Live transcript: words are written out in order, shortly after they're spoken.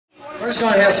We're just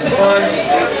going to have some fun.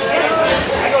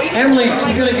 Emily,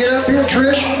 you going to get up here,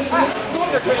 Trish? Do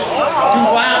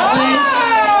wild thing?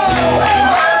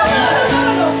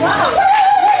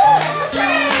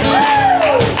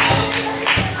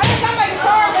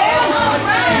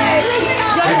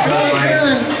 Come up here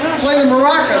and play the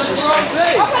maracas or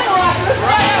something.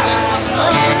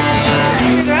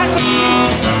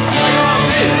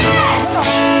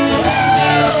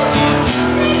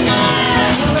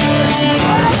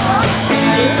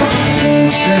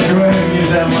 Go ahead and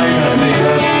use that mic, I think.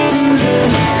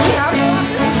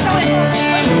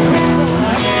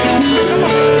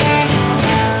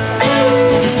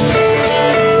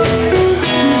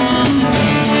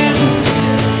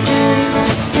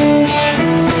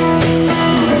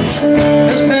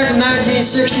 That's back in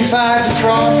 1965,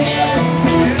 Detroit.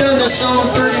 We've done this song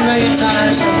 30 million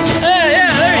times. Yeah,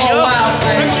 there you go. Oh, wow,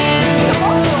 thanks.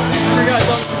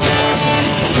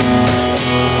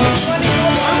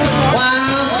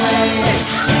 Wild things.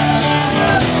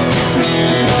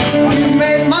 You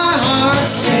make my heart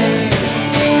sing.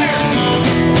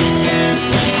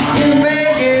 You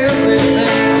make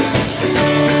everything.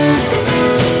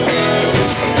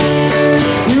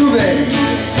 You baby.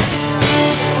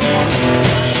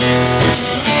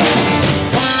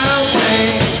 Wild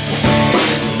things.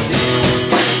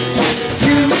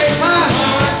 You make my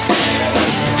heart sing.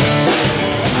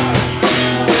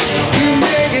 You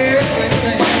make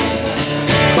everything.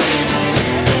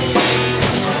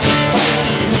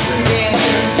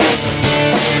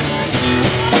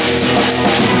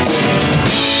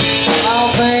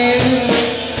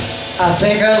 I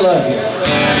think I love you.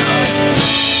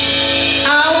 I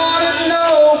want to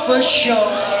know for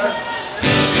sure.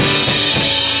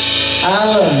 I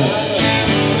love you.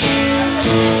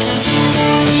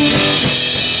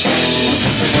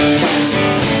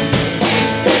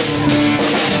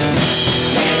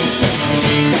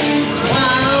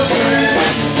 Wild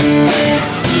things.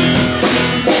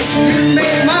 You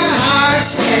make my heart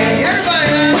sing. Everybody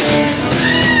now.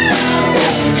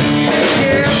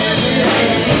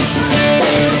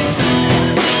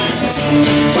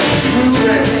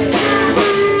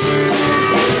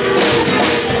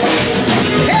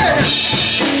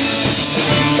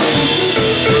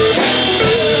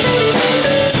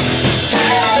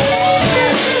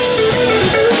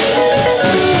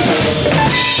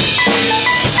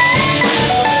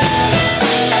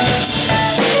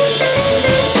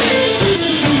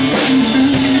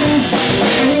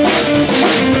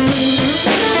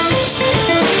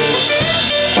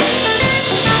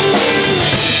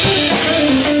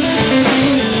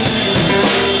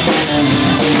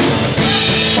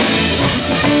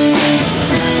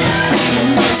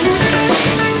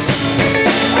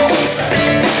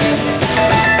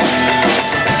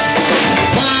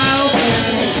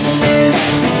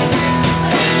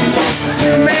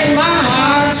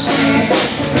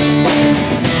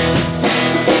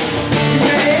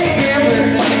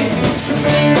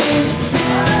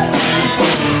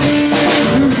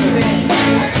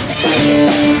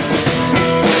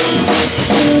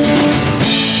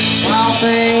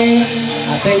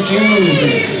 I think you need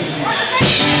it.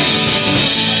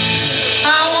 I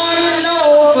want to know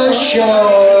for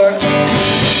sure.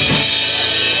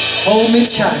 Hold me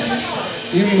tight.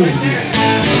 You need it.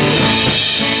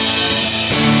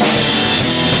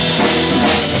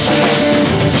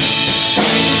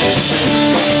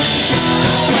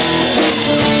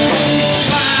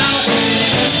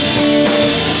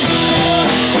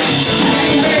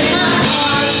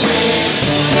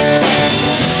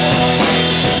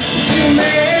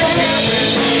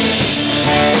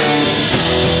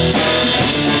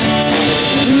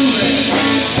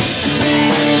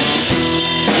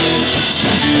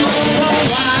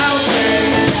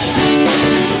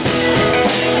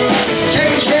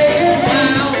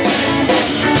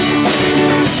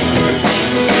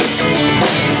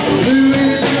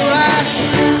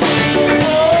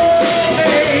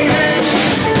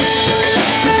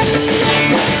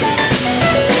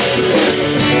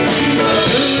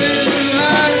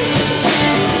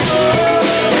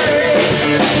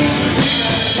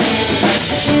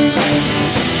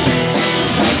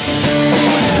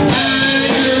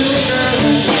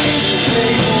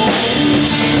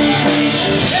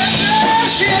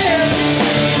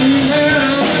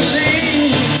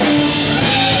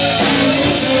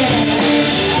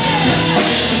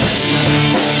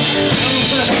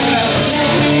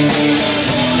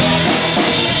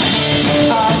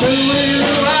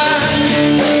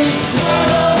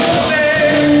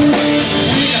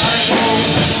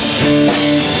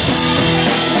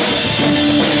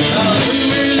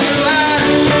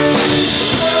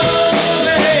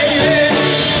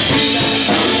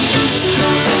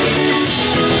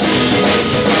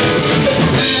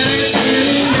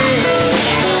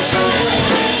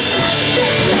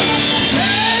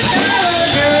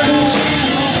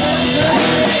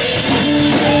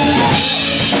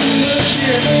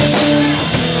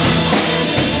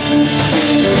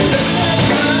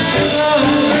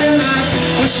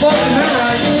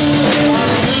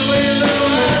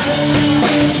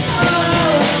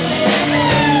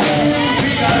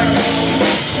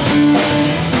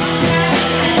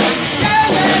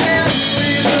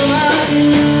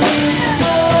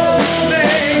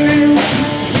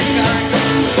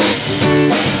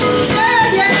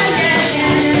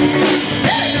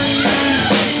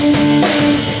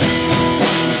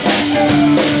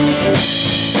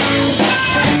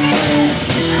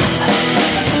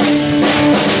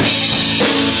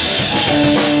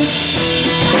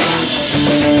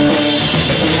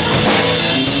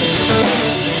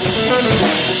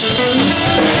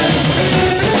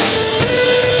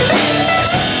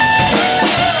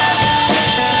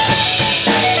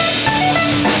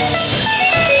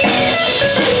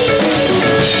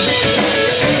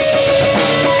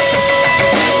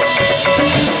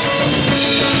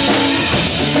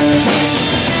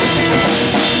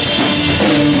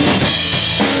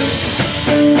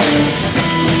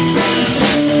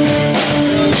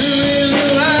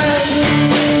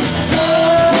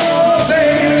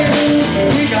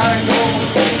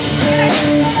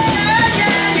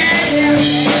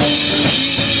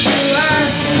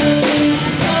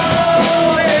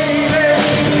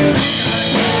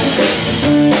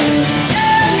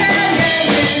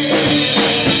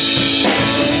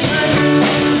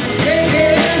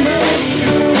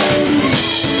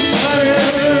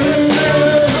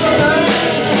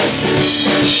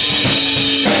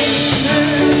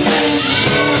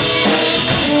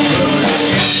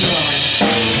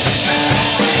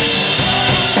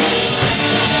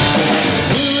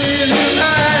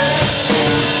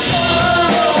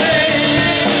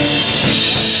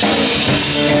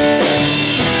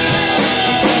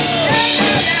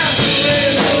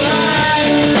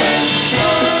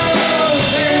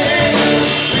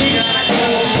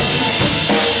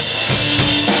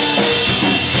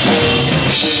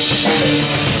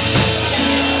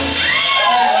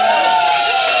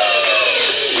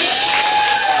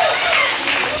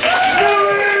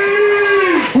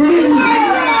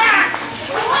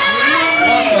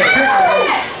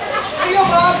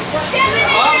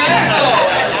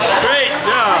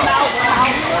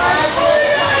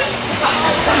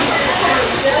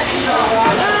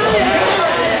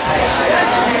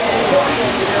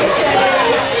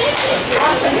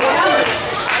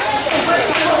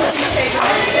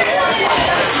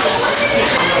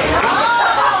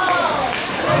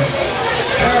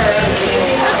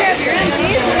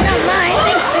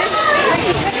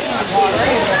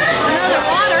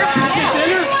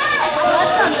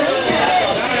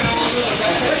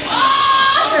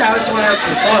 Have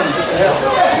some fun. What the hell?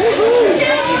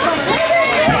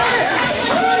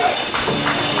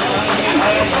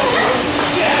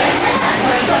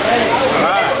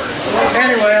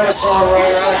 Anyway, I'm a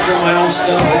songwriter. I do my own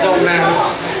stuff. It don't matter.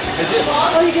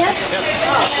 Oh, you did? You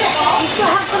still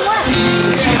have some left.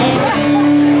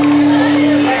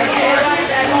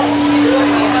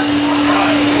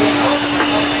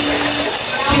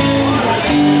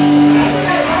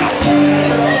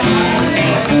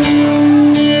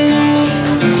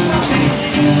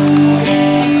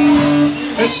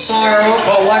 This is a song I wrote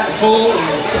called Like a Fool.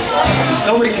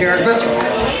 Nobody cares, but it's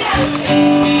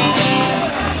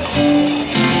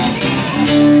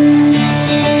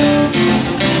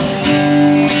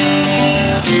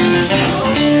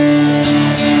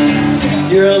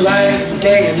you're like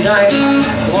day and night. You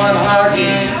wanna argue,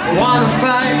 you wanna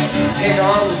fight. Pick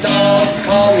on the dog,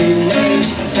 call me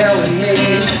names, telling me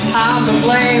I'm to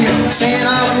blame, saying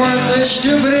I'm worthless,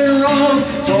 stupid and wrong.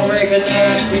 Don't make it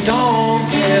that we don't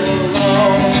get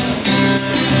along.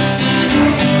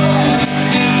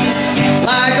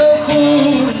 Like a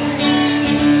fool,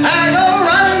 I go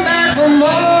running back for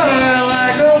more.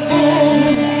 Like a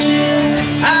fool,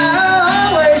 I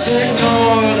always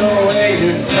ignore the way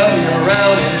you come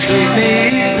around and treat me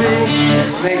cruel.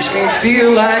 Makes me feel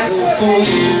like a fool.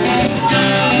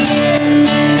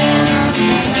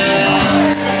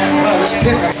 Oh, this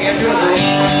pick, I can't do it.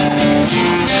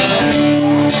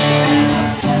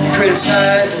 You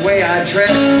criticize the way I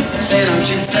dress, saying I'm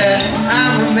too fat,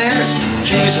 I'm a mess,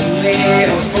 accusing me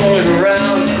of fooling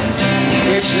around.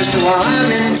 It's just while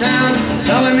I'm in town,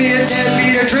 telling me a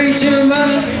deadbeat, I drink too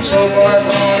much, so far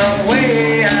gone, I'm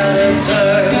way out of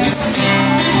touch.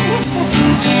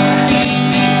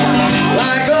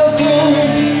 Like a fool,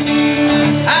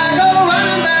 I go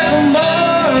running back for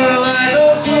more. Like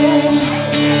a fool,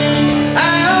 I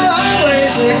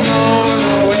always ignore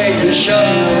the way you shove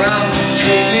me around,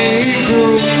 treat me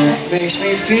cruel, makes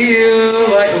me feel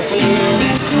like a fool.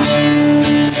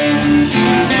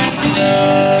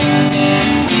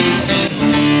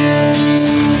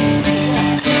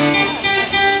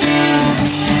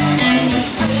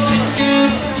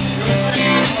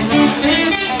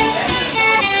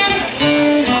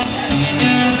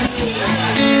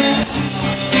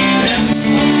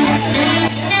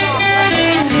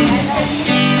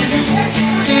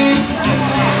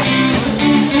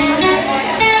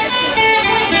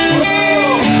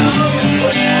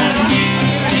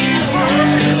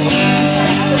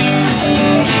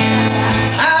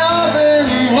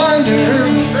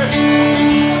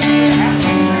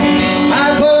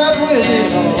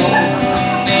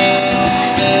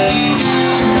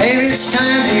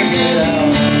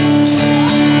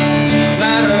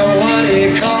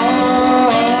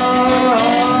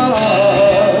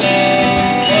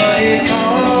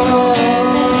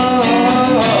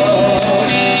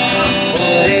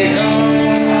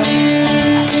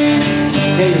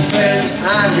 'cause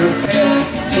I'm your pet.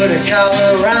 Put a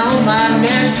collar around my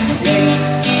neck. Make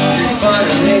fun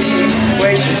of me,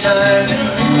 waste your time.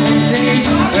 Waste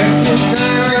your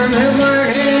time in my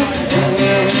head.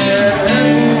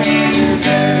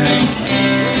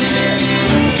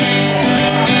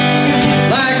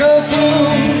 Like a fool,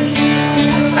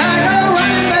 I go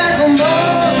running back from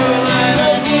home. Like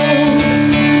a fool,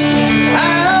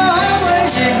 I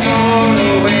always ignore the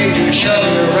way you shove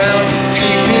me around.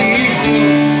 Treat me equal,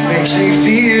 makes me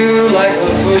feel like a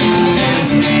fool.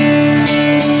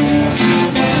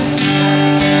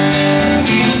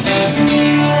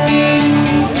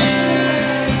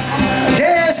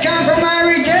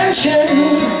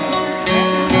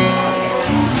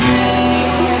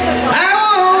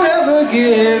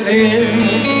 Give in,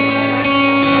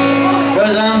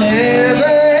 'cause I'll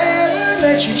never ever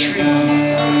let you treat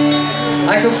me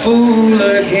like a fool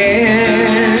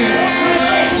again.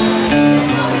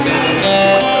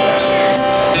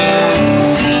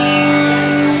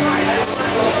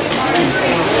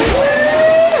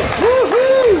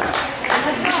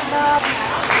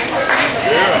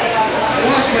 I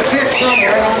lost my pick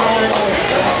somewhere. I don't know.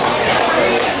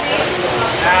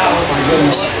 Oh my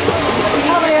goodness.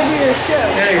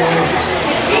 Anyway.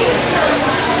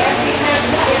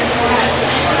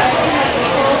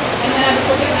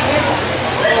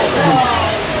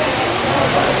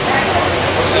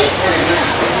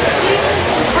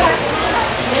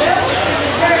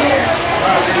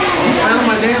 Found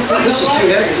my damn thing. This is too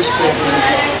heavy, this book.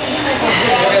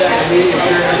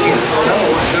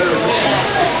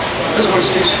 This one's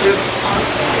too stiff.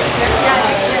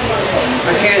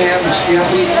 I can't have them stiff.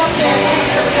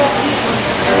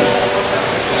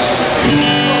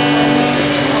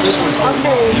 This one's fine.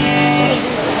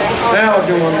 Now I'll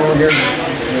do one more here.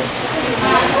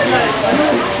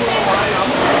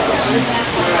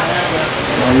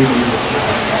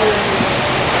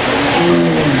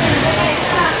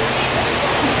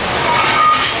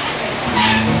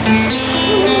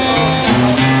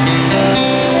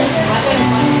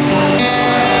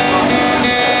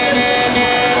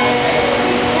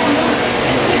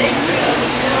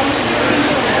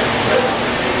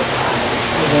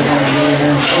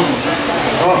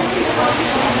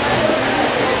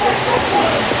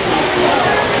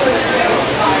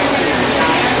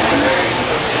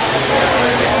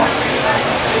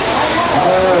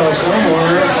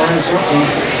 Somewhere I'll find something.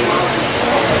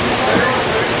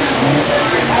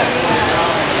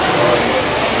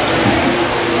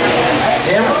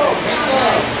 Damn it.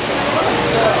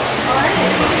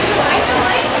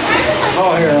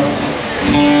 Oh, here.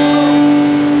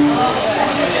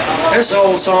 This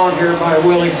old song here by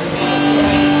Willie.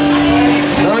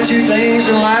 Only two things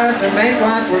in life that make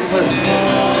life worth living.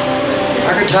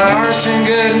 Our guitars tune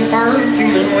good and firm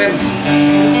feeling women.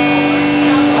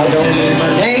 I don't need my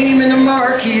name in the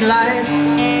marquee lights.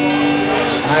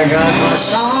 I got my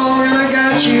song and I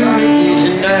got you with me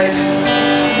tonight.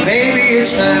 Maybe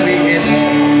it's time to get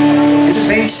back to the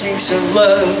basics of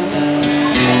love.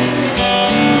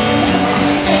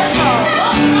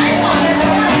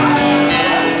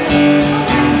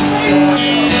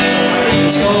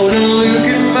 Let's go to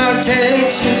Lucan,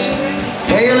 Texas,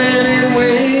 wailing and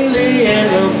wailing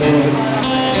in the morning.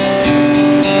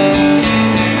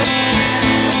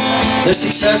 The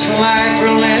successful life we're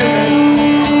living,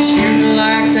 disputing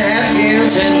like the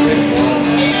Hatfields and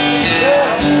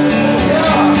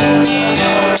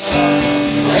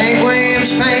Hank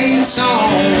Williams' pain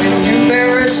song, and you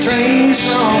Barrett's train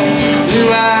song,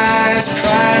 blue eyes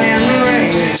crying in the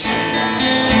rain.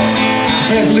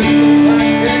 And blue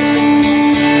eyes,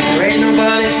 there ain't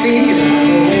nobody feeling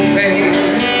no pain.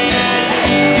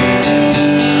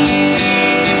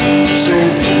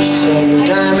 So the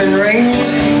diamond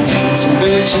rings, some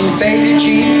boots and faded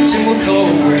jeans, and we'll go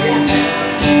away.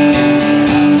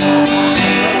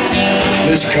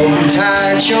 This coat and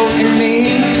tie choking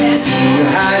me, the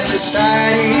high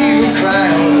society will cry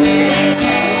away.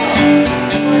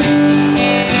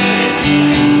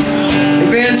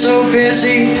 We've been so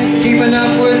busy keeping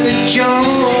up with the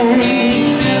Jones,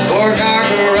 or our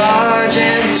garage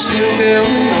and still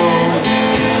building on.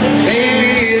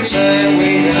 Maybe it's time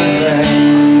we got back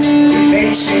to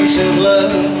basics of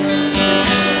love.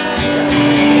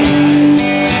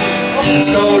 Let's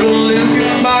go to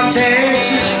Ramblin Bob,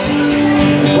 Texas,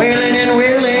 wailing and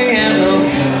wheeling and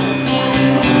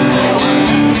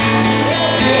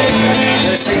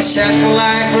the successful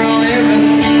life we're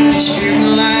living,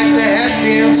 disputing like the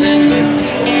Hatfields and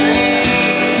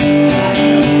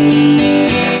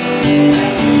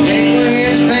Hank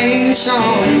Williams' pain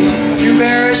song, you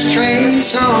Barrett's train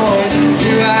song.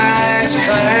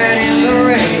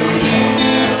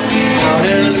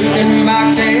 looking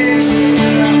back Texas,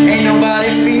 ain't nobody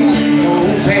feeling no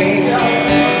pain.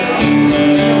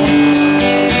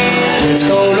 Let's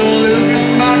go to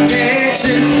looking back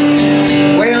Texas,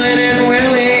 wailing and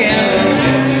wailing.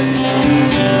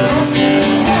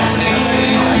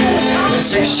 The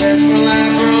successful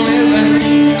life we're living,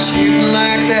 shooting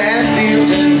like the Hatfields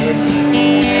and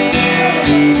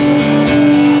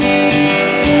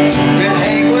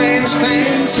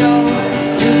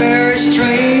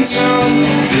train song,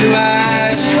 blue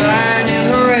eyes crying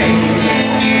in the rain.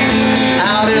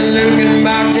 Out in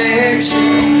Luckenbach, Texas,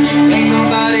 ain't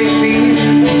nobody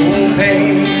feeling no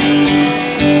pain.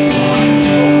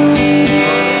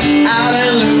 Out in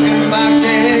Luckenbach,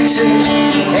 Texas,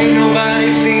 ain't nobody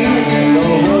feeling no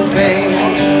pain.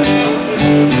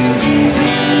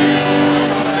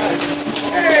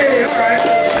 Hey, all right.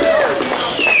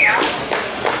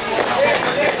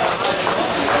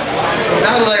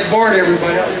 Now that I bored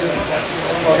everybody,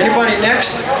 anybody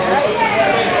next?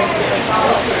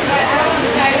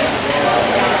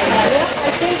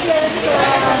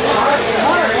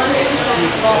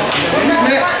 Who's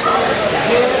next?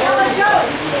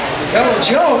 Tell a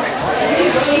joke.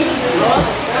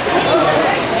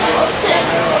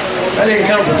 I didn't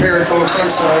come prepared, folks. I'm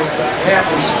sorry. It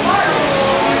happens.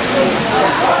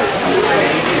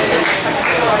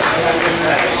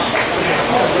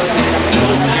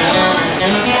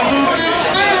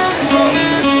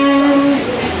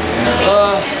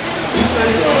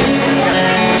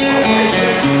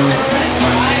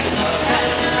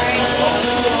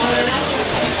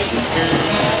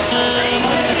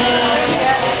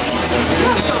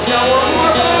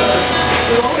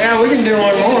 Yeah, we can do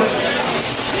one more.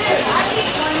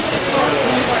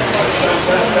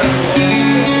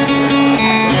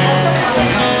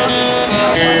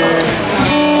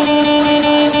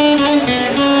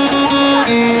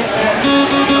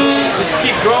 Just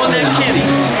keep growing that kitty.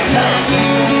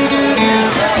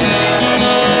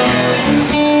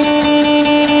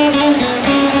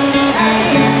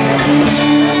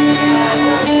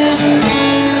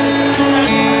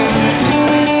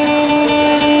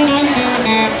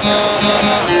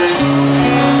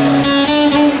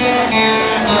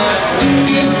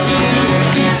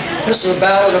 This is a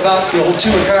ballad about the old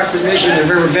Tucson mission, if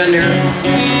you've ever been there.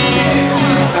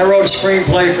 I wrote a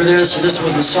screenplay for this, and this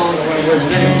was the song that went with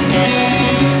it.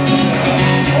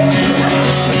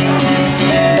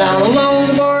 Down along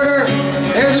the border,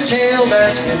 there's a tale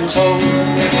that's been told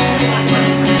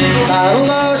about a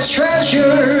lost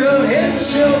treasure of hidden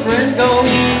silver and gold.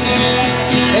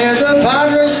 And the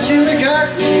Padres of Tucson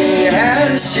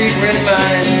had a secret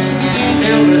mine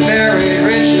filled with buried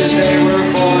riches they were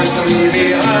forced to leave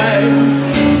behind.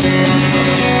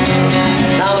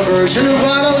 Now the version of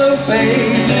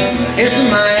Guadalupe is the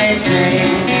mine's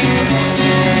name,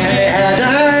 and they had to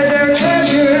hide their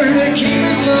treasure to keep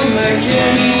it from the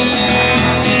king.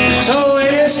 So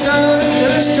in its tunnel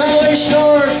they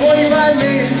stored 45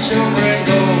 million silver and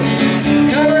gold,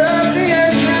 covered up the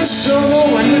entrance so no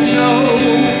one would know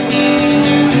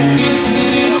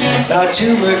about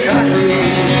Tucson.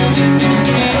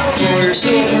 For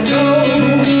silver and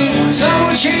gold, some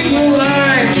will cheat and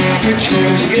lie, which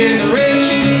was getting rich.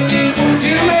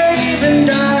 You may even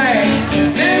die,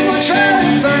 then we'll try to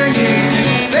find you.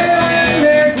 Fail in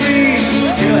their greed,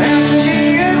 you'll have to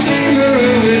be a dreamer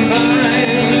with mine.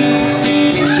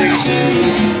 Succeed,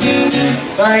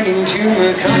 finding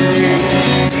Tucson.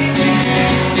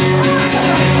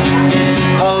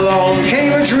 Along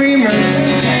came a dreamer,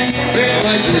 Rick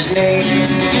was his name.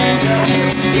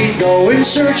 He'd go in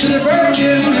search of the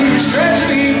virgin whose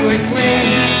treasure he would claim.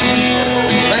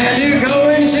 Planned to go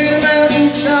into the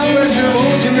mountains southwest of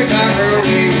old Tucson,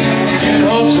 in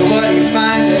hopes of what he'd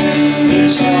find would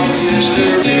solve the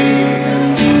mystery.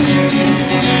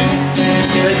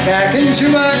 But back in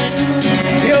Tucson,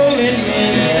 the old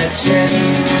Indian had said,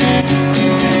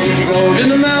 if you go to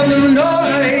the mountain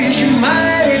noise, you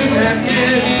might end up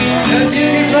dead. 'Cause if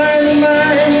you find the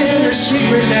mine and the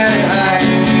secret that it hides,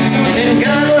 then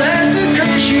God will have to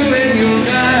curse you and you'll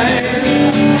die.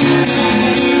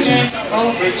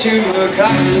 All for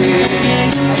Tucson,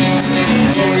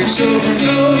 for your silver and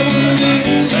gold,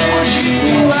 so much you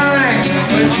will lie,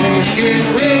 but dreams get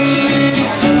rich,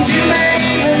 you may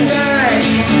even die.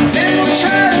 Then we'll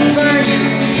try to find you,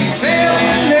 fail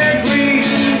in their greed,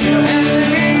 you'll have to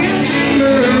be a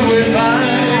dreamer with mine.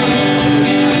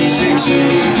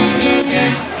 Succeed,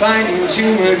 finding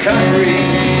Tucson.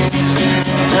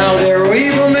 Now there were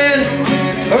evil men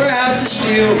who are out to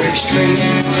steal Rick's dream.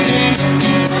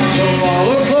 They'll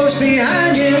follow close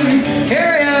behind him,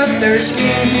 carry out their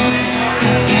scheme.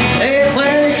 They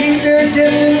plan to keep their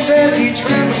distance as he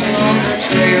travels along the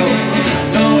trail.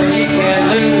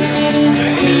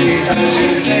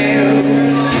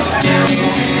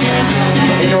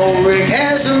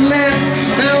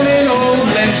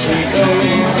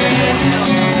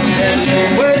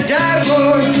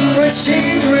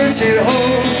 secrets at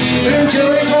home. But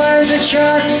until he finds a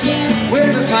chart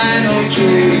with the final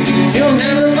key, he'll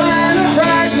never find a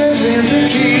prize within the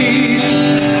key.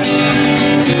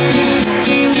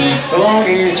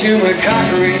 Belonging to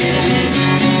McCockery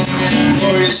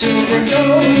for your silver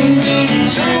gold.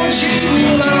 So won't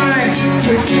you lie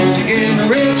with things getting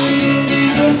rich?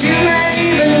 A few may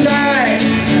even die.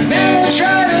 Men will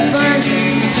try to find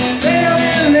you, fail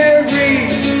in their greed.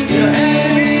 You'll have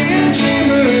to be a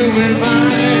dreamer and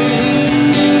find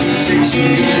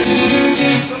succeed.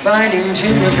 Finding to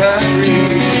McCockery,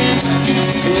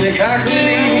 to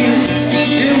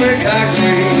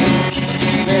McCockery.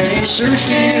 Many search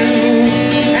for you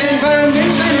and find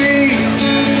misery.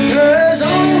 There's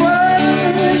only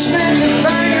one that's meant to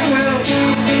find your wealth.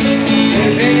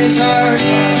 If in his heart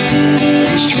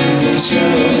he's true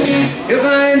himself, you'll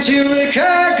find to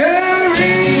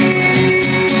McCockery.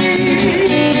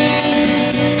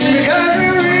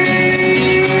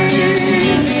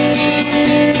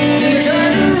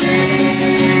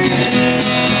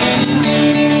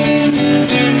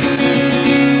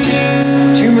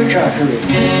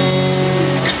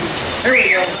 There we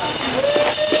go.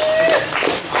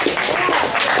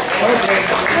 Okay.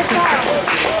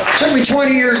 Took me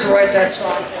 20 years to write that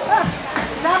song. Is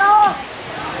that all?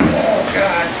 Oh,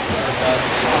 God.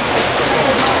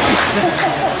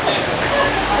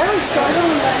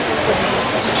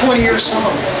 It's a 20-year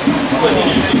song.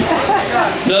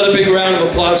 Another big round of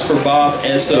applause for Bob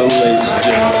Ezzo, ladies and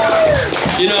gentlemen.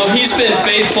 You know, he's been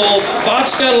faithful.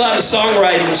 Bob's got a lot of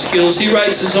songwriting skills. He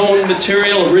writes his own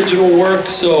material, original work.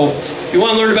 So if you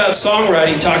want to learn about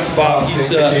songwriting, talk to Bob. He's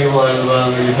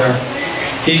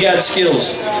got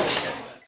skills.